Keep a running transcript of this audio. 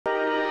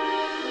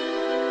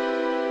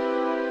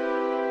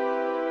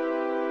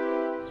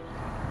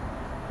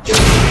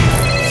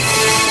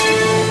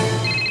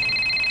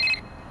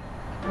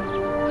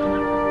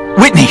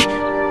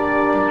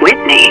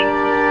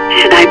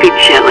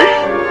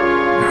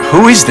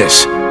Who is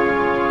this?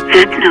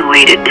 That's no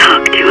way to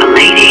talk to a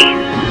lady.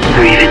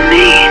 Or even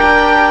me.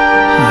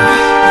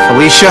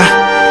 Felicia?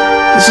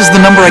 This is the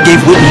number I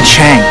gave Whitney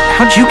Chang.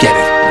 How'd you get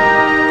it?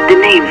 The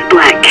name's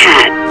Black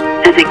Cat,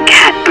 as in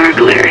cat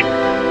burglar.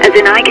 As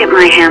in I get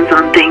my hands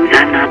on things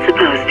I'm not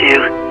supposed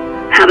to.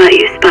 How about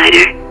you,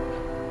 Spider?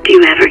 Do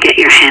you ever get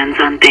your hands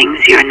on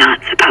things you're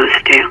not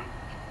supposed to?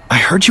 I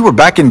heard you were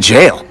back in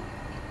jail.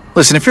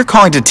 Listen, if you're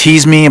calling to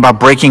tease me about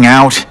breaking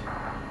out...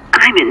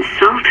 I'm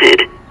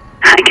insulted.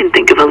 I can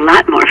think of a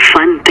lot more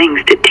fun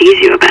things to tease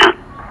you about.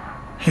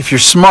 If you're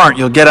smart,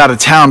 you'll get out of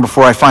town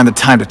before I find the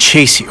time to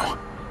chase you.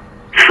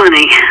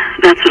 Funny,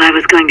 that's what I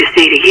was going to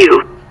say to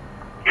you.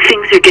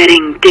 Things are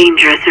getting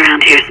dangerous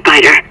around here,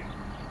 Spider.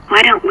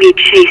 Why don't we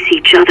chase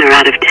each other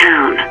out of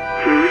town,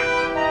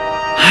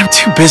 I'm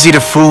too busy to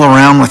fool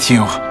around with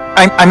you.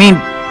 I mean,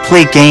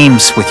 play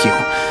games with you.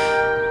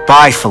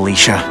 Bye,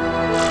 Felicia.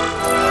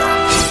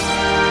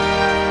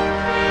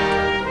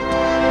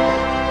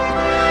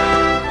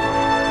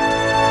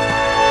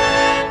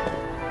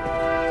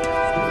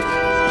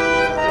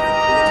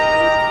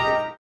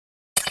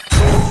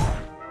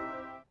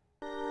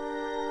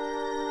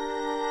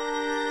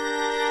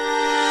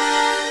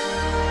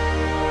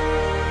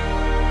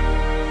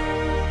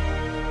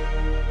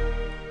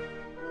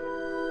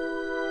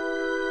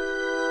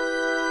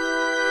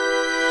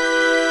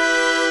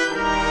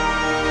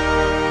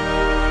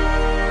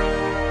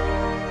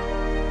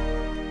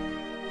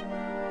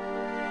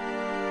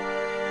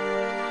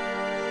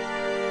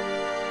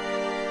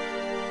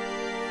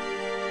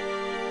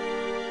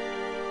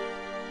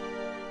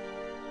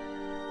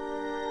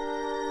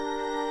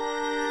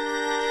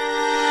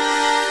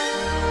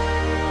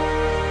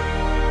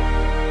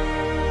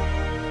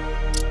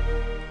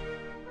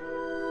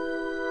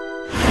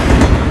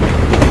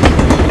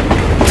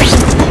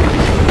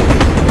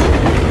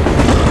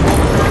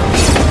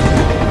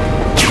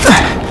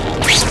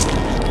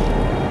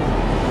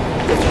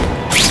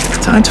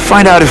 Time to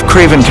find out if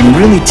Craven can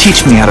really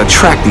teach me how to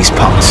track these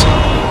punks.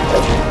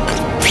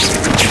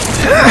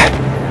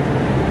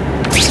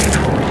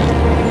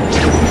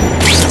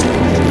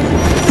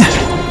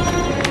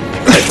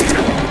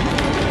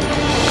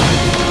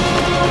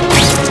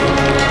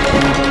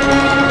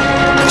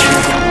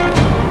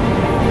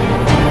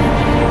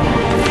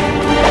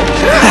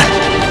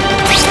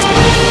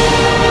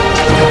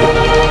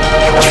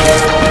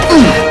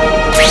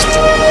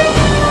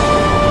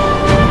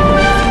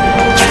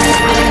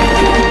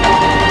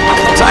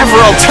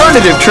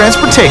 Alternative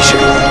transportation.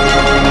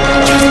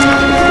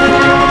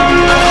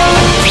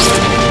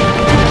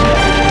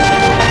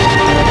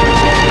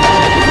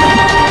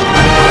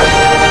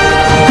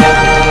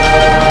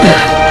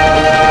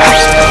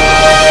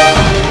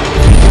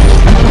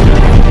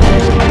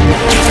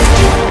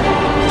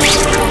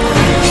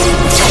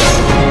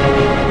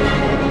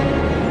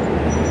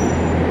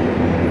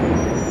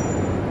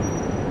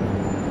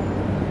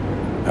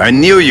 I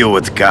knew you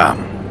would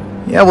come.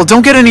 Yeah, well,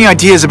 don't get any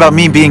ideas about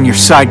me being your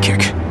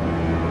sidekick.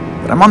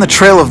 But I'm on the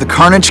trail of the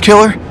Carnage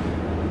Killer,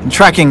 and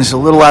tracking's a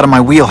little out of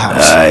my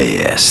wheelhouse. Ah,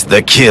 yes,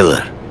 the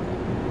killer.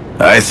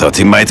 I thought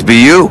he might be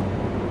you.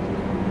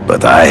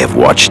 But I have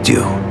watched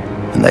you,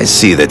 and I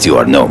see that you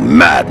are no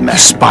madman. You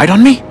spied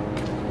on me?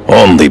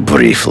 Only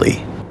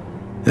briefly.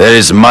 There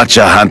is much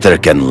a hunter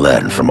can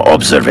learn from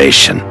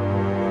observation.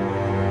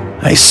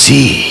 I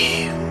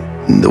see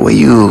the way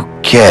you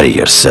carry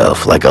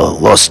yourself like a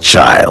lost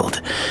child,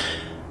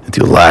 that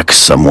you lack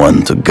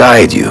someone to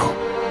guide you,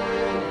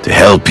 to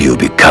help you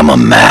become a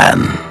man.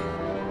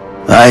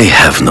 I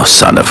have no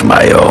son of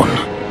my own.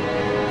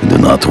 I do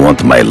not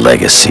want my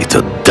legacy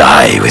to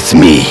die with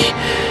me.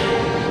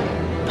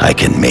 I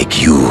can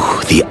make you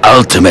the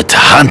ultimate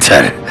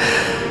hunter.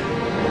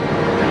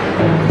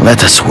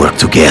 Let us work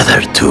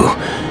together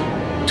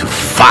to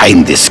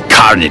find this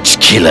Carnage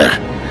Killer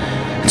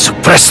and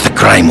suppress the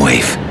crime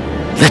wave.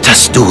 Let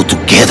us do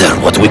together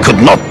what we could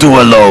not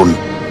do alone.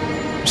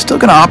 I'm still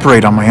gonna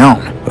operate on my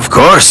own. Of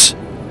course,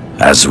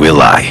 as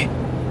will I.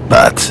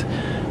 But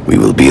we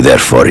will be there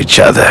for each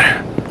other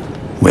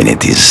when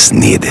it is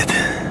needed.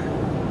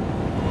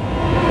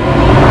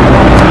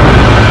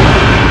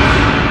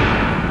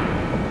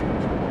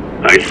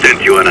 I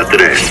sent you an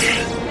address.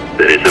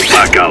 There is a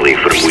back alley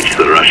from which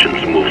the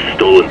Russians move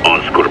stolen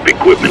Oscorp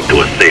equipment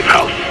to a safe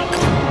house.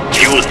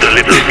 Use the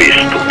little fish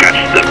to catch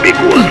the big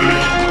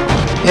ones.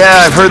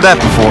 Yeah, I've heard that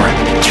before.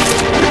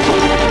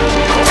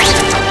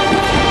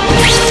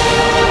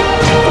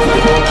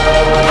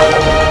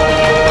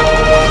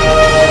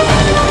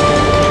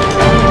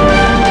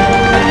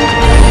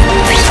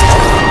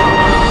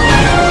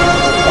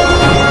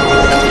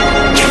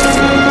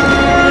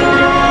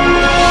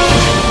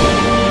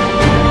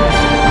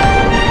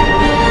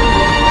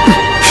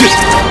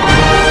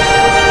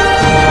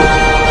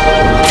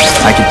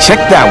 I can check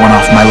that one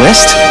off my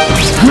list.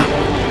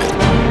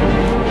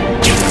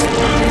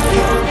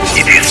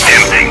 It is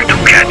tempting to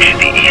catch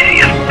the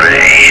easiest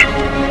prey,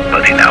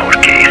 but in our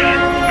case,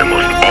 the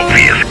most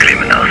obvious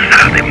criminals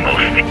are the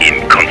most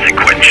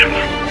inconsequential.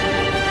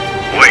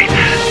 Wait.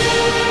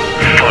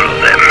 Follow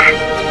them.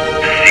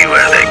 See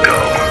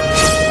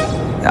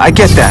I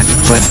get that,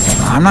 but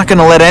I'm not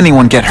gonna let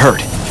anyone get hurt.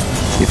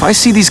 If I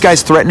see these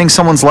guys threatening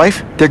someone's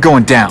life, they're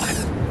going down.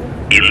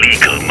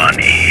 Illegal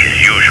money is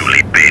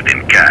usually paid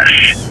in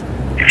cash.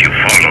 If you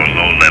follow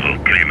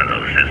low-level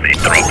criminals as they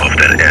drop off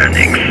their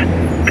earnings,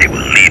 they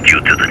will lead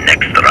you to the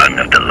next rung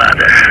of the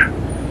ladder.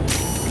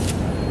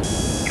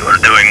 You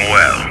are doing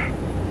well.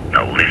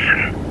 Now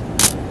listen.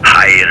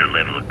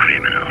 Higher-level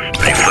criminals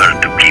prefer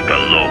to keep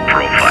a low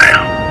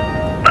profile.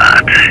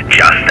 But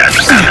just as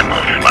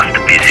animals must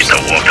visit a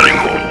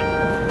watering hole,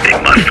 they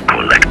must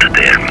collect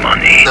their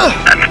money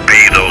and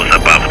pay those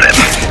above them.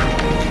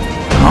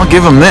 I'll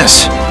give them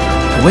this.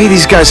 The way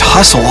these guys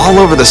hustle all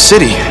over the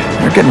city,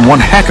 they're getting one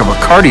heck of a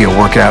cardio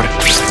workout.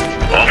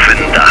 Often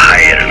the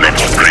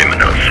higher-level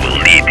criminals will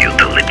lead you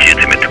to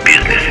legitimate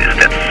businesses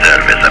that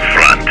serve as a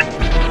front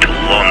to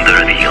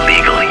launder the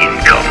illegal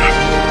income.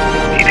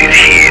 It is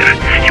here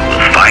you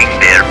will find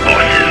their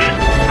bosses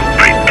who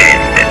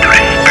pretend at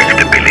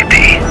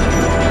respectability.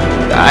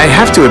 I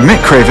have to admit,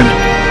 Craven,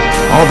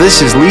 all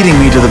this is leading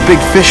me to the big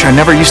fish I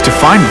never used to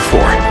find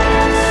before.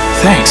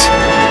 Thanks.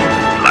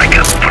 Like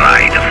a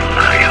pride of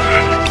lion,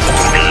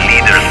 the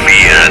leaders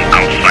fear an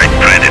outside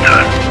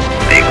predator.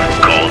 They will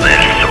call their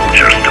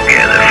soldiers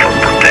together for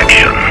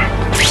protection.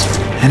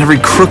 And every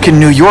crook in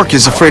New York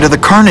is afraid of the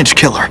Carnage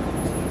Killer.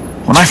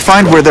 When I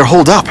find where they're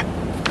holed up,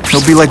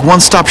 it'll be like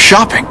one-stop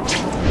shopping.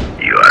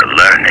 You are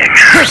learning,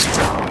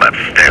 but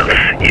stealth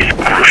is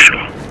crucial.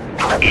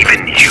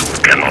 Even you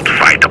cannot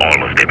fight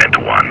all of them at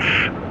once.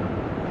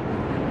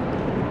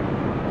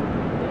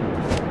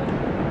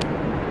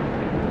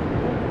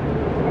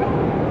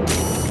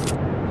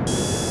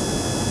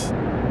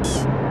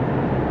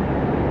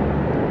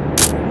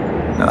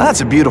 Now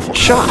that's a beautiful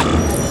shot.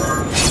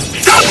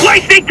 Stop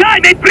wasting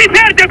time and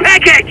prepare the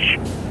package!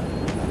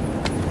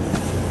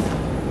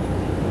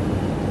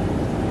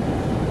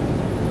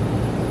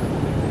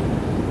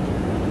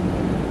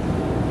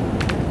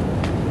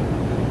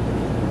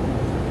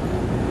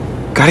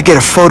 Gotta get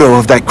a photo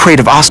of that crate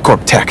of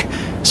Oscorp tech,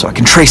 so I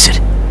can trace it.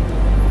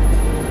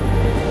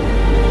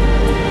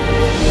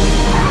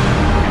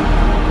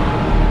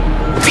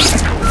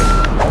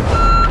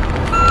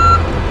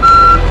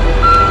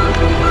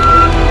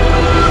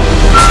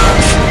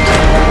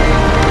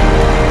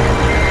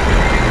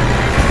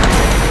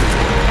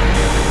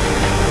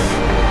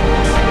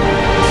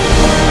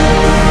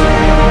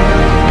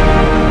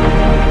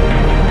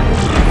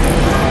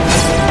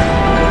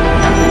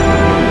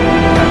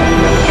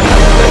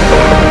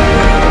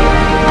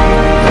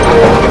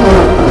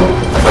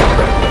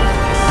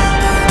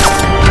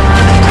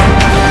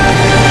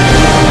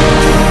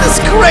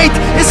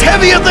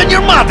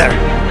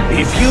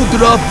 If you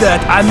drop that,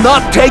 I'm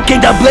not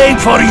taking the blame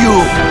for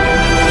you!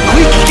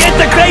 Quick, get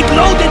the crate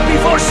loaded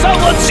before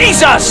someone sees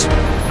us!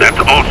 That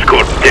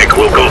Oscorp tech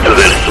will go to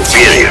their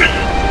superiors.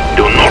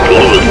 Do not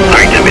lose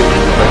sight of it.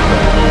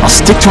 I'll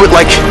stick to it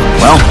like,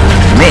 well,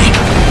 me.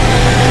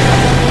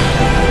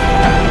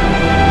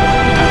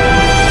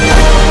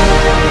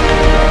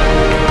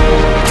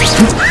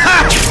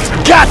 Ha!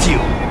 Got you!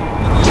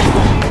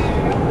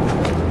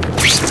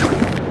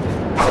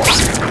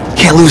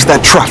 Can't lose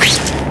that truck.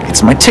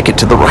 It's my ticket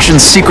to the Russian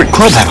secret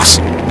clubhouse.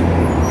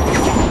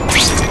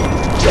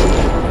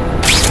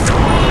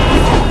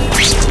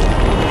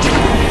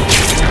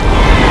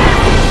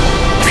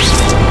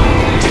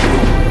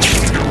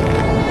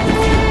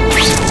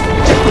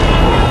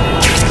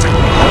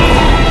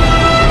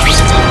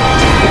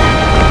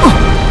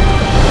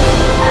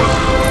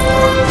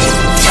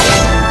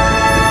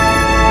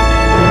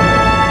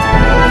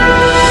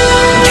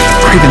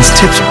 Craven's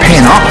tips are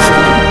paying off.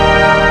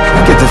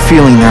 I get the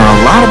feeling there are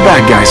a lot of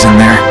bad guys in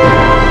there.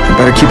 I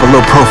better keep a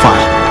low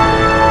profile.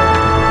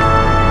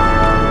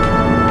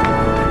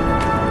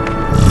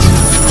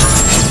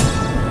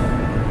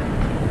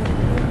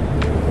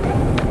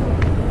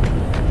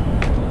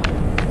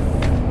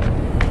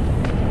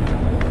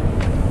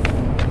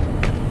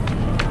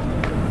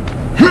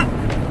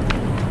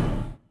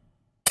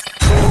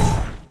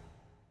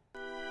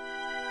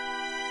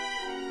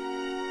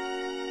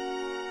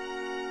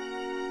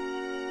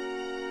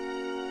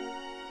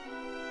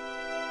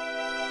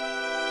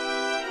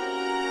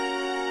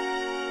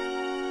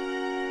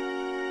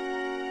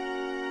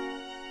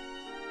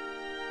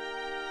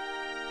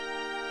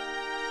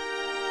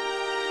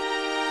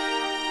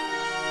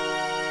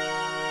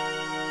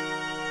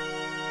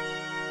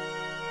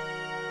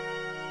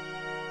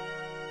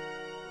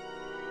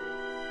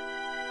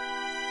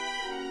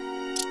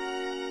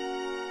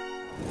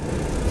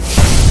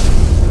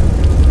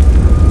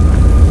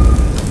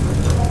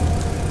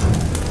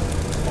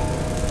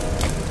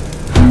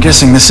 I'm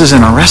guessing this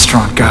isn't a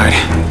restaurant guide.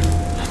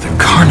 The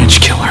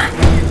Carnage Killer.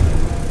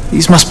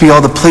 These must be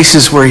all the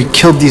places where he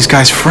killed these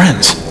guys'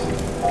 friends.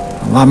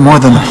 A lot more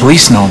than the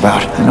police know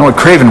about. I know what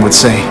Craven would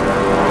say.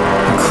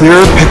 A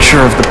clearer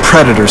picture of the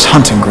Predator's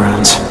hunting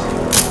grounds.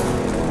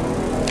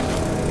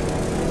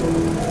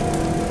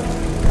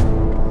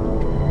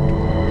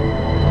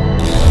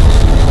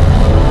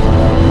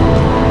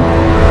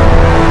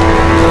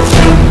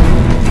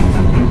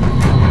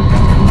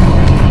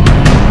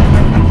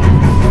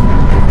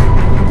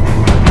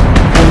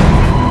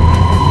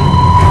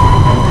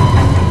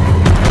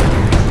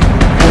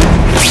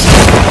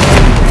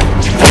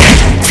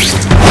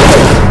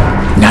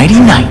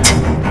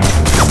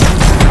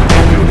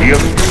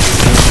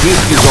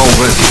 Fisk is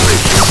already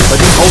rich,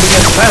 but he's holding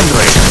a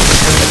fundraiser.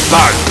 A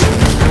start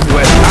to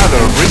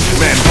another rich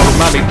man for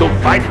money to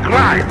fight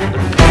crime.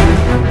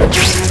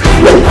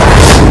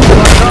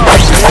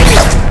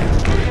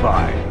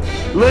 Fine.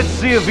 Let's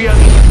see if he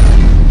has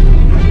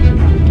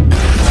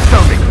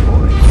something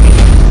for it.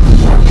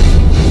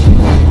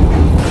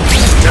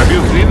 Have you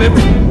seen him?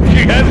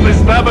 He has the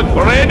stomach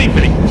for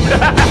anything.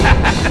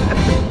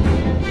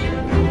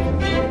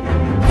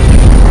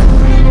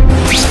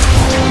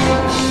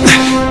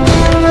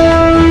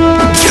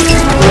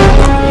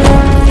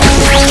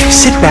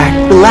 Sit back,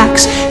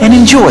 relax, and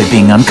enjoy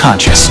being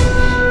unconscious.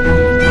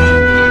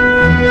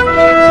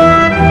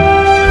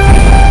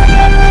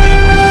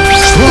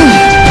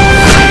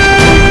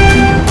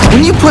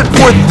 When you put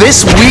forth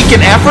this week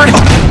and effort,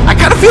 I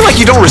kind of feel like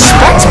you don't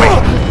respect me.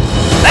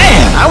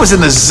 Man, I was in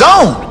the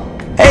zone.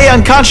 Hey,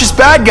 unconscious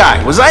bad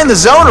guy, was I in the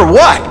zone or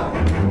what?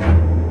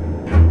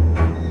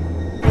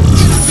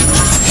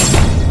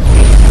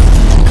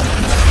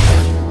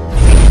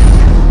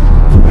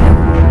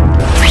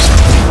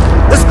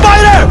 The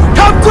spider!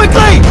 Come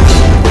quickly!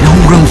 No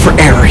room for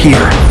error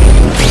here.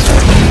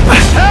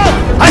 Help!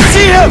 I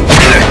see him!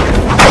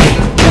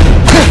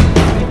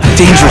 I'm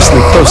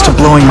dangerously close to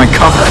blowing my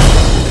cover.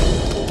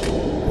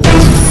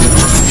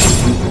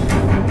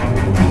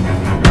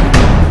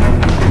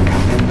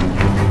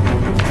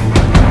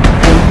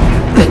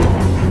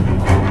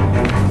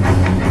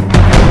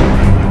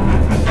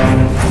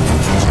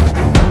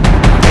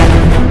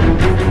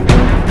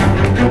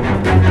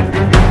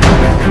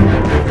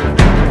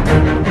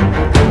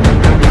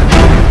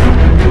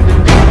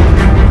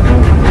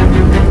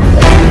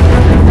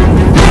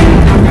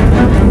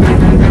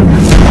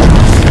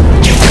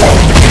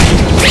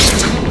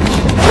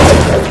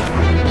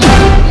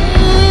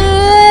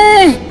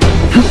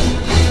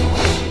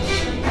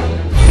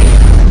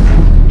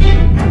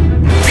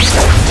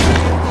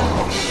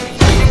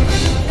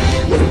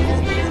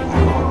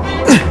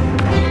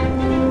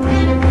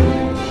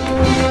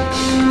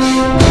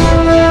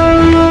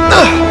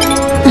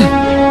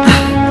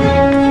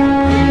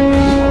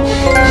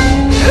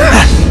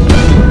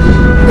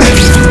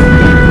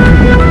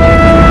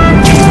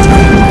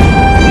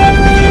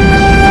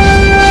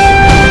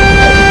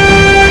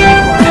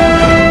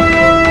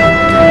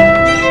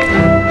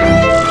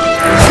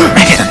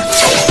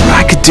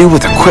 Do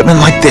with equipment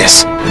like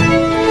this.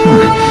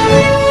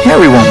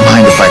 Harry won't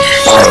mind if I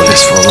borrow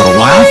this for a little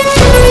while.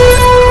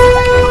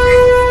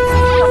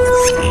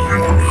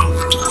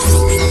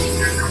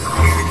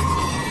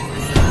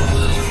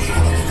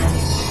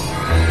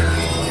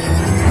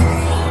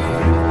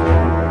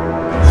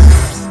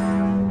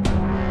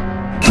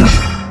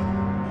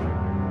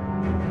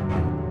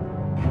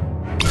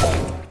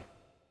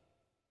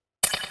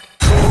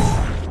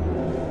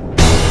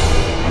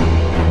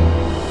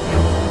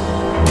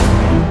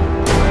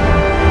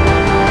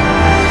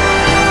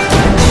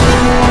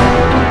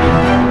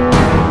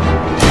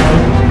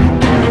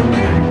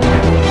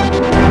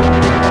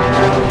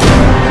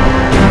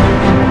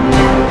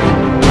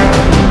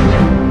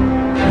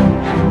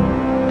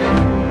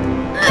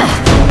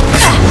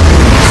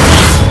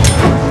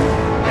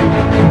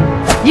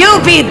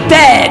 You'll be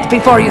dead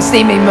before you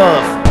see me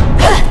move.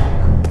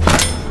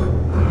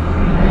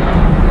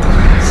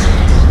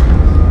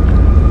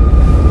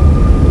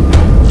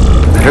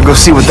 Better go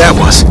see what that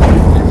was.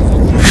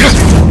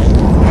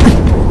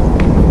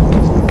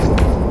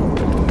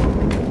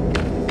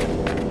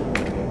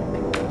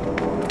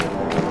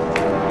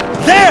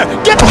 There!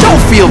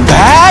 Don't feel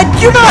bad!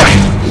 You're not...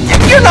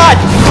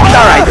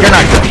 Alright, you're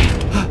not good.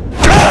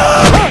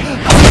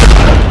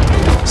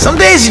 Some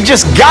days you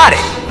just got it.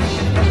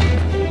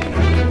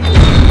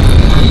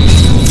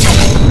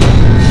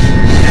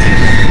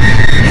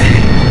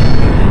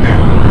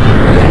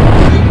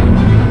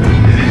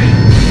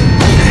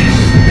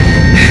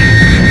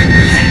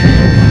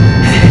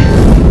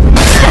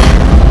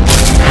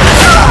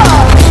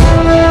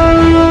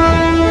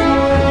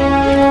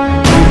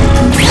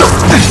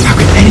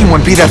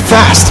 Be that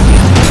fast.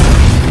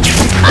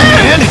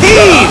 And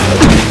heave!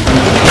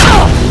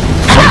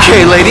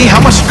 Okay, lady,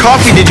 how much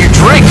coffee did you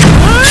drink?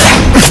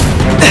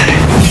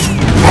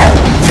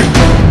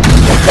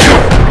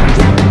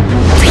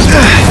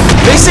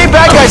 They say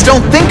bad guys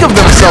don't think of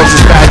themselves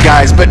as bad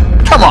guys, but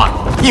come on,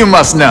 you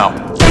must know.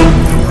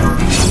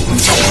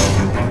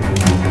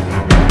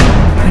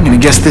 I'm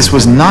gonna guess this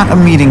was not a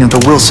meeting of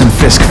the Wilson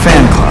Fisk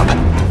fan club.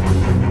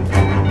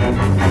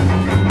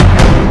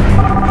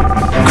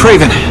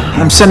 Craven,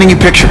 I'm sending you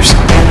pictures.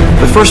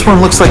 The first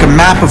one looks like a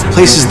map of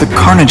places the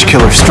Carnage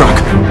Killer struck.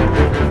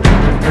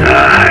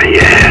 Ah,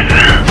 yes.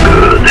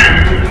 Good.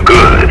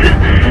 Good.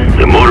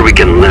 The more we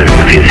can learn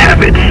of his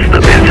habits, the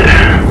better.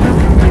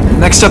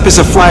 Next up is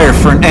a flyer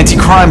for an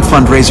anti-crime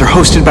fundraiser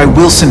hosted by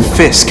Wilson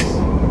Fisk.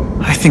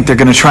 I think they're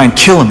gonna try and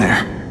kill him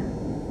there.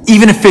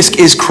 Even if Fisk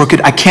is crooked,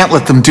 I can't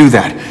let them do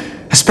that.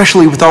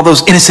 Especially with all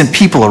those innocent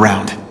people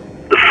around.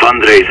 The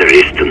fundraiser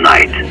is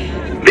tonight.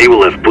 They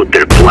will have put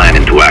their plan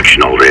into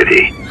action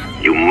already.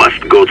 You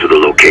must go to the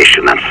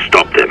location and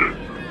stop them.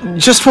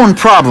 Just one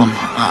problem.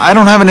 I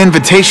don't have an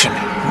invitation.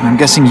 and I'm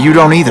guessing you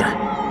don't either.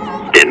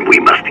 Then we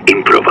must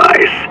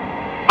improvise.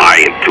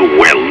 I am too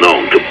well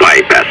known to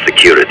bypass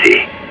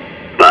security.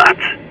 But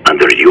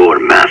under your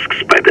mask,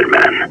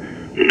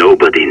 Spider-Man,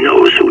 nobody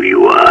knows who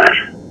you are.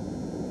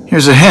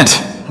 Here's a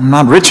hint. I'm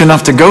not rich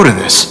enough to go to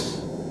this.